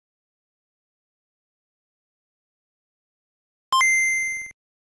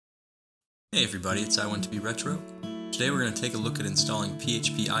Hey everybody, it's I Want2Be-Retro. Today we're going to take a look at installing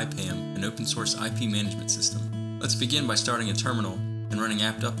phpIPAM, an open source IP management system. Let's begin by starting a terminal and running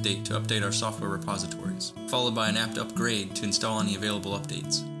apt-update to update our software repositories, followed by an apt-upgrade to install any available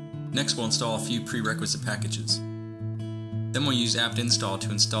updates. Next we'll install a few prerequisite packages. Then we'll use apt-install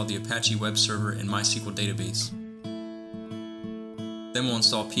to install the Apache web server and MySQL database. Then we'll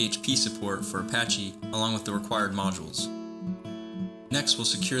install PHP support for Apache along with the required modules. Next, we'll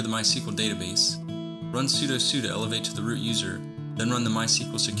secure the MySQL database. Run sudo to elevate to the root user, then run the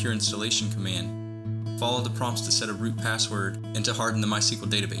MySQL secure installation command. Follow the prompts to set a root password and to harden the MySQL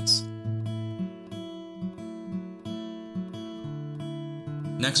database.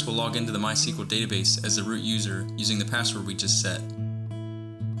 Next, we'll log into the MySQL database as the root user using the password we just set.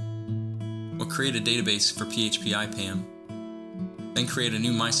 We'll create a database for phpIPAM, then create a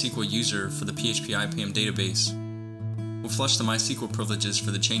new MySQL user for the phpIPAM database. We'll flush the MySQL privileges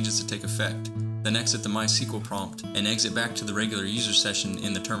for the changes to take effect, then exit the MySQL prompt and exit back to the regular user session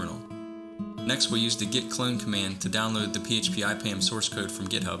in the terminal. Next we'll use the Git Clone command to download the phpIPAM source code from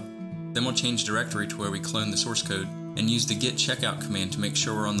GitHub. Then we'll change directory to where we clone the source code and use the git checkout command to make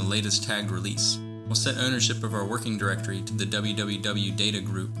sure we're on the latest tagged release. We'll set ownership of our working directory to the www data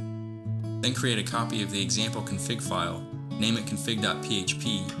group. Then create a copy of the example config file, name it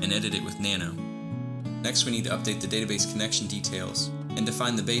config.php and edit it with nano. Next we need to update the database connection details and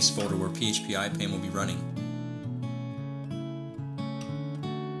define the base folder where phpIPAM will be running.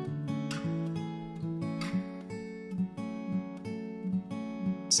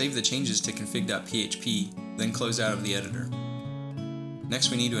 Save the changes to config.php, then close out of the editor.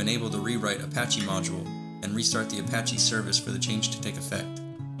 Next we need to enable the rewrite Apache module and restart the Apache service for the change to take effect.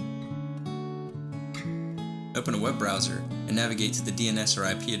 Open a web browser and navigate to the DNS or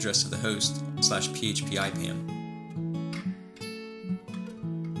IP address of the host /phpIPAM.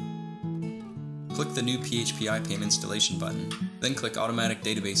 Click the new phpIPAM installation button, then click Automatic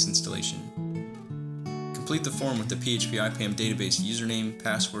Database Installation. Complete the form with the phpIPAM database username,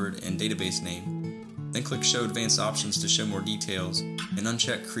 password, and database name. Then click Show Advanced Options to show more details, and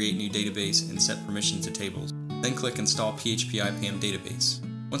uncheck Create New Database and set permissions to tables. Then click Install phpIPAM Database.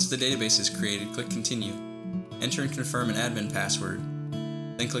 Once the database is created, click Continue. Enter and confirm an admin password,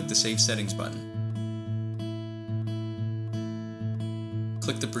 then click the Save Settings button.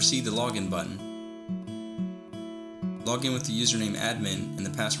 Click the Proceed to Login button. Log in with the username admin and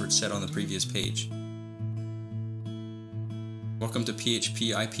the password set on the previous page. Welcome to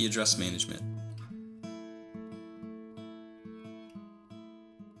PHP IP Address Management.